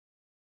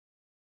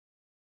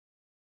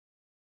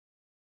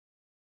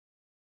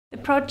The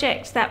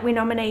project that we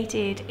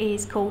nominated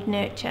is called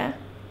Nurture.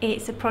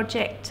 It's a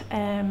project,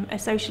 a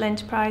social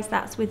enterprise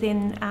that's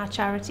within our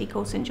charity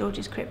called St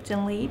George's Crypt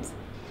in Leeds.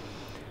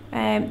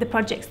 The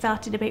project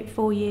started about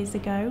 4 years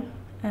ago,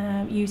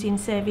 using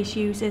service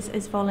users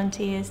as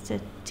volunteers to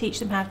teach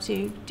them how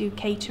to do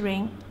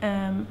catering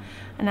and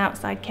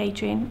outside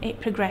catering. It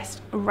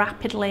progressed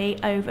rapidly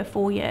over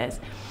 4 years.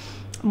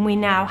 And we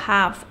now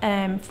have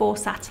 4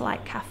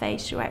 satellite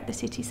cafes throughout the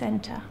city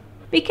centre.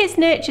 Because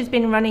Nurture's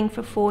been running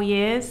for 4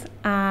 years,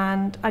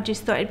 and I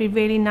just thought it'd be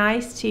really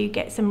nice to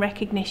get some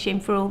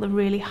recognition for all the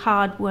really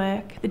hard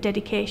work, the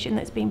dedication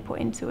that's been put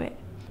into it.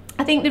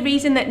 I think the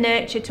reason that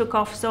Nurture took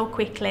off so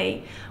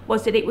quickly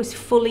was that it was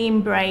fully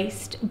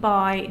embraced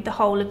by the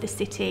whole of the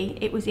city.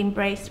 It was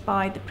embraced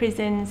by the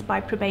prisons,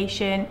 by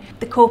probation,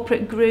 the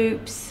corporate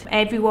groups,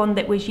 everyone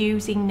that was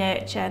using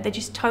Nurture. They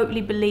just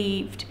totally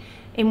believed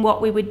in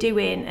what we were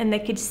doing, and they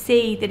could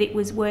see that it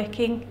was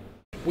working.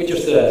 We're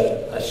just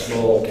a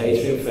small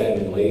catering firm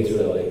in Leeds,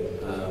 really.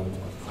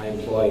 I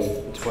employ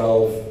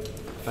 12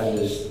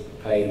 offenders,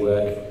 paid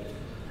work,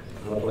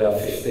 and I probably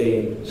have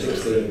 15,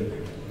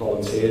 16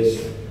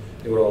 volunteers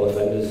who are all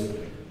offenders.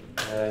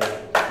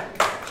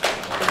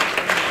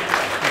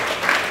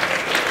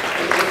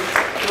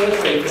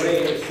 Honestly, for me,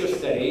 it's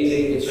just dead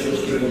easy. It's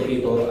just giving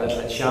people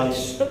a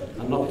chance,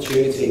 an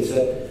opportunity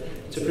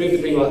to prove to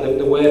people that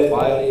they're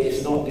worthwhile.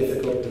 It's not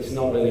difficult. It's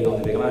not really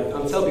not difficult.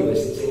 I'll tell people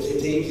it's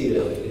easy,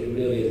 really. It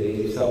really is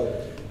easy.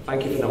 So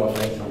thank you for no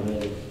offence. I'm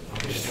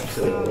just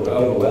absolutely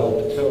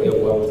overwhelmed, totally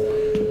overwhelmed.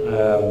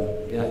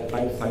 Yeah,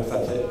 thanks.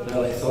 That's it.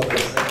 No, it's all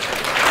good.